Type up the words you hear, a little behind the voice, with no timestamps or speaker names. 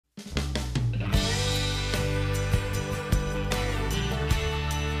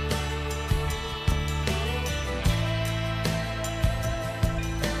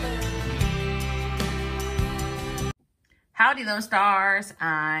Howdy Lone Stars,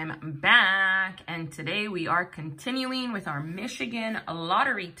 I'm back, and today we are continuing with our Michigan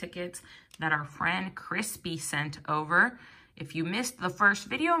lottery tickets that our friend Crispy sent over. If you missed the first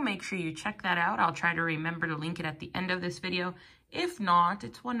video, make sure you check that out. I'll try to remember to link it at the end of this video. If not,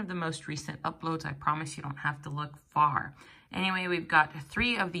 it's one of the most recent uploads. I promise you don't have to look far. Anyway, we've got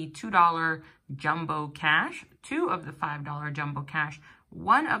 3 of the $2 jumbo cash, 2 of the $5 jumbo cash,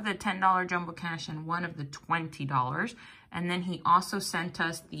 1 of the $10 jumbo cash, and 1 of the $20. And then he also sent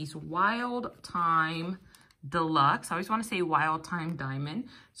us these Wild Time Deluxe. I always want to say Wild Time Diamond.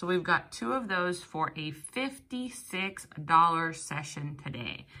 So we've got 2 of those for a $56 session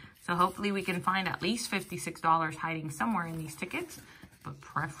today. So hopefully we can find at least $56 hiding somewhere in these tickets, but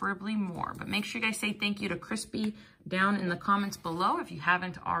preferably more. But make sure you guys say thank you to Crispy down in the comments below if you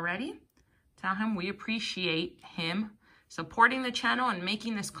haven't already. Tell him we appreciate him supporting the channel and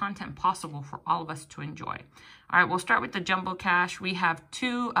making this content possible for all of us to enjoy. All right, we'll start with the jumbo cash. We have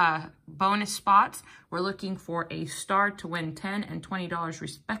 2 bonus spots. We're looking for a star to win $10 and $20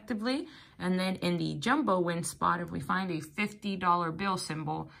 respectively. And then in the jumbo win spot, if we find a $50 bill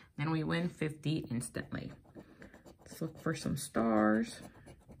symbol, then we win 50 instantly. Let's look for some stars.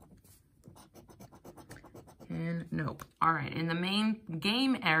 And nope. All right, in the main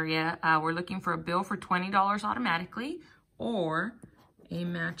game area, we're looking for a bill for $20 automatically, or a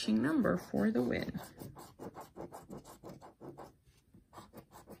matching number for the win.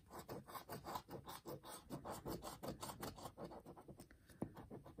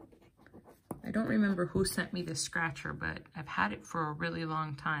 I don't remember who sent me this scratcher, but I've had it for a really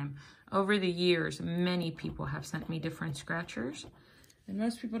long time. Over the years, many people have sent me different scratchers, and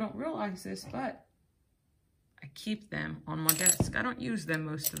most people don't realize this, but I keep them on my desk. I don't use them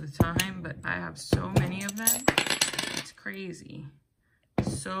most of the time, but I have so many of them. It's crazy.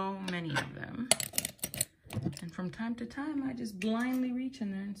 So many of them. And from time to time, I just blindly reach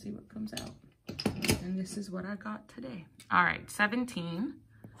in there and see what comes out. And this is what I got today. All right, 17.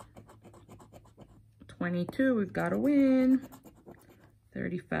 22, we've got a win.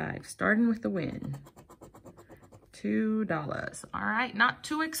 35, starting with the win. $2. All right, not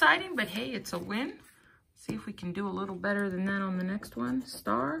too exciting, but hey, it's a win. See if we can do a little better than that on the next one.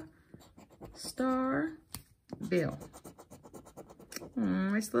 Star, star, bill.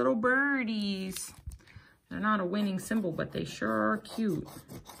 Nice little birdies. They're not a winning symbol, but they sure are cute.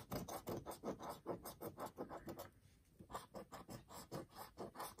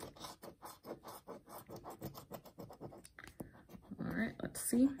 All right, let's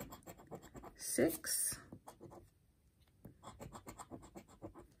see. 6,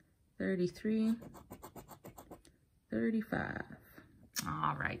 33, 35.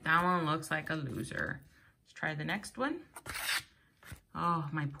 All right, that one looks like a loser. Let's try the next one. Oh,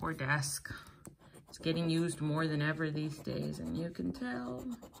 my poor desk. It's getting used more than ever these days, and you can tell.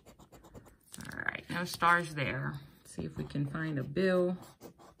 All right, no stars there. Let's see if we can find a bill.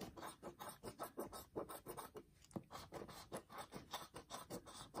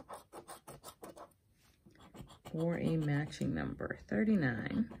 Or a matching number.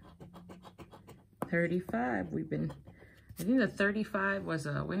 39. 35. I think the 35 was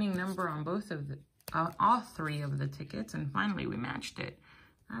a winning number on both of the, all 3 of the tickets, and finally we matched it.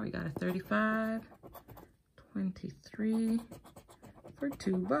 All right, we got a 35, 23 for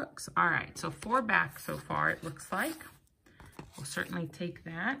 $2. All right, so 4 back so far, it looks like. We'll certainly take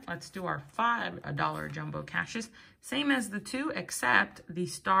that. Let's do our $5 jumbo cashes. Same as the 2, except the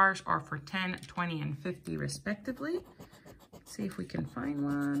stars are for 10, 20, and 50 respectively. Let's see if we can find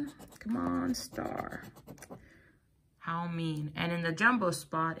one. Come on, star. How mean. And in the jumbo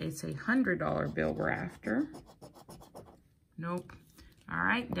spot, it's a $100 bill we're after. Nope. All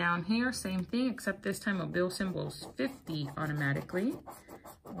right, down here, same thing, except this time a bill symbol is 50 automatically,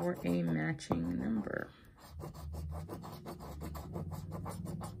 or a matching number.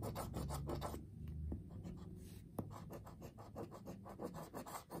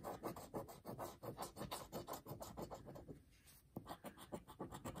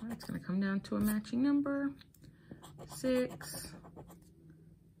 It's going to come down to a matching number. 6,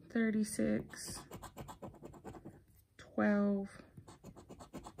 36, 12,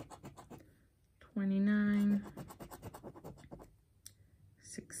 29,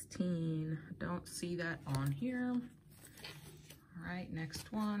 16. Don't see that on here. All right,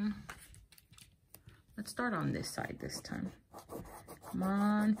 next one. Let's start on this side this time. Come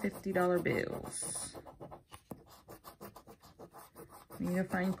on, $50 bills. We need to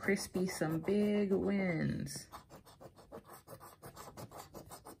find Crispy some big wins.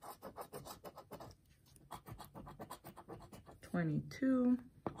 22,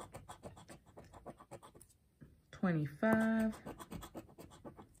 25,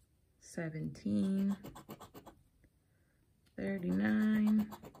 17, 39,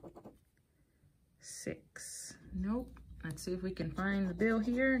 6. Nope. Let's see if we can find the bill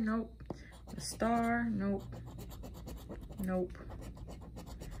here. Nope. The star. Nope. Nope.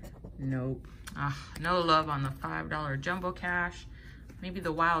 Nope. No love on the $5 jumbo cash. Maybe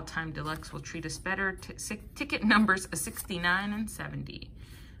the Wild Time Deluxe will treat us better. Ticket numbers 69 and 70.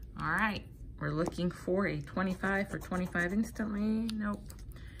 All right. We're looking for a 25 for 25 instantly. Nope.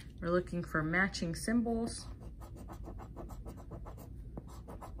 We're looking for matching symbols.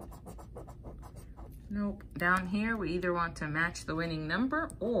 Nope. Down here, we either want to match the winning number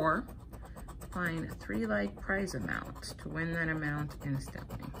or find a 3-like prize amount to win that amount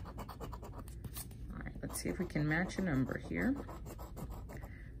instantly. All right, let's see if we can match a number here.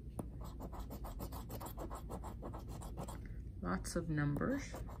 Lots of numbers.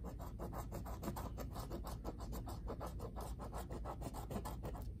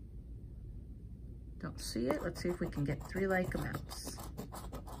 Don't see it. Let's see if we can get 3-like amounts.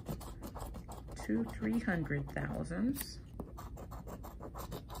 2 300,000s.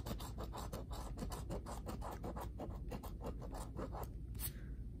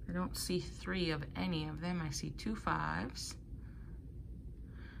 I don't see 3 of any of them. I see 2 5s.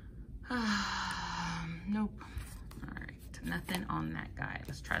 Nope. All right, nothing on that guy.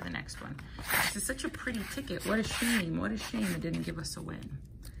 Let's try the next one. This is such a pretty ticket. What a shame. What a shame it didn't give us a win.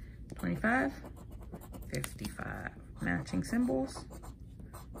 25, 55. Matching symbols.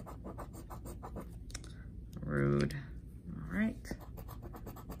 Rude. All right.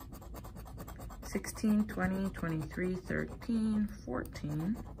 16, 20, 23, 13,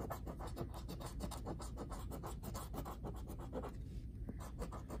 14.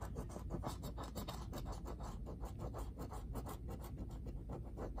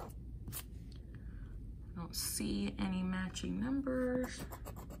 Don't see any matching numbers.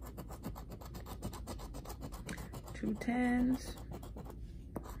 2 10s.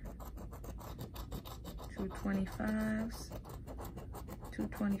 2 25s, 2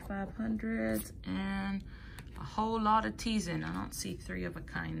 2500s, and a whole lot of teasing. I don't see 3 of a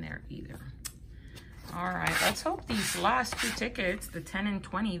kind there either. All right, let's hope these last 2 tickets, the 10 and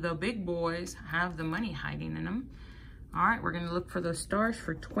 20, the big boys, have the money hiding in them. All right, we're gonna look for those stars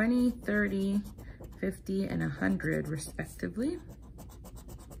for 20, 30, 50, and 100 respectively.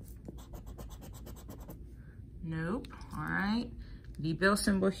 Nope. All right. The bill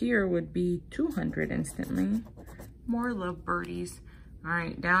symbol here would be 200 instantly. More love birdies. All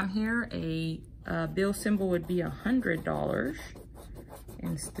right, down here, a bill symbol would be $100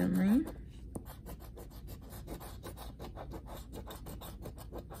 instantly.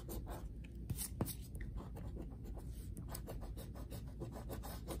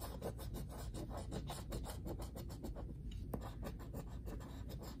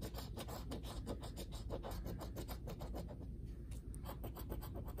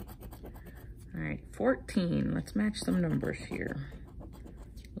 All right, 14. Let's match some numbers here.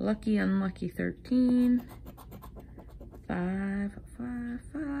 Lucky, unlucky 13. 5, 5,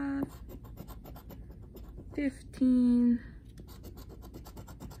 5. 15.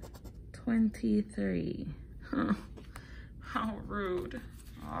 23. Huh. How rude.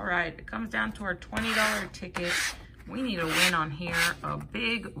 All right, it comes down to our $20 ticket. We need a win on here, a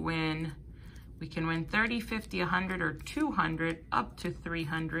big win. We can win 30, 50, 100, or 200, up to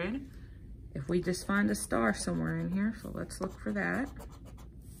 300. If we just find a star somewhere in here, so let's look for that.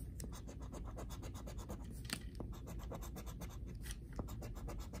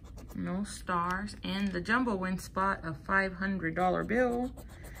 No stars. And the jumbo win spot, a $500 bill.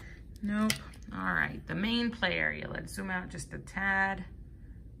 Nope. All right, the main play area. Let's zoom out just a tad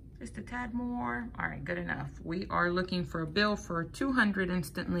more. All right, good enough. We are looking for a bill for 200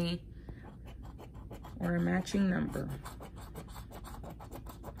 instantly, or a matching number.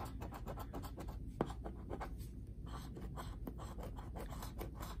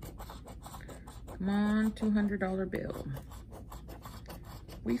 Come on, $200 bill.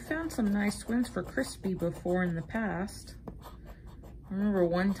 We found some nice wins for Crispy before in the past. I remember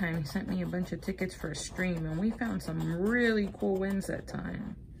one time he sent me a bunch of tickets for a stream, and we found some really cool wins that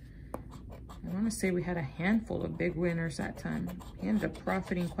time. I want to say we had a handful of big winners that time. He ended up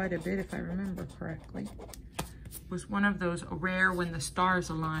profiting quite a bit, if I remember correctly. It was one of those rare when the stars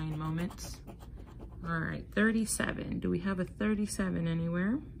align moments. All right, 37. Do we have a 37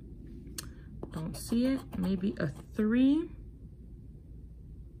 anywhere? Don't see it. Maybe a 3.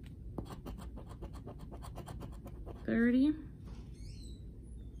 30.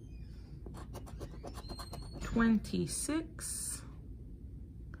 26.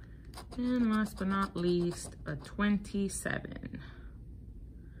 And last but not least, a 27.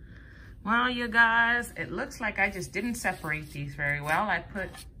 Well, you guys, it looks like I just didn't separate these very well. I put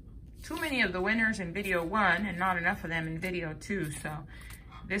too many of the winners in video 1 and not enough of them in video 2. So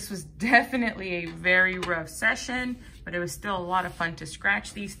this was definitely a very rough session, but it was still a lot of fun to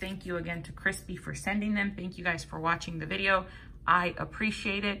scratch these. Thank you again to Crispy for sending them. Thank you guys for watching the video. I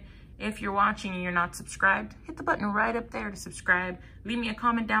appreciate it. If you're watching and you're not subscribed, hit the button right up there to subscribe. Leave me a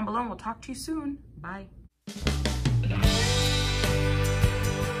comment down below and we'll talk to you soon. Bye.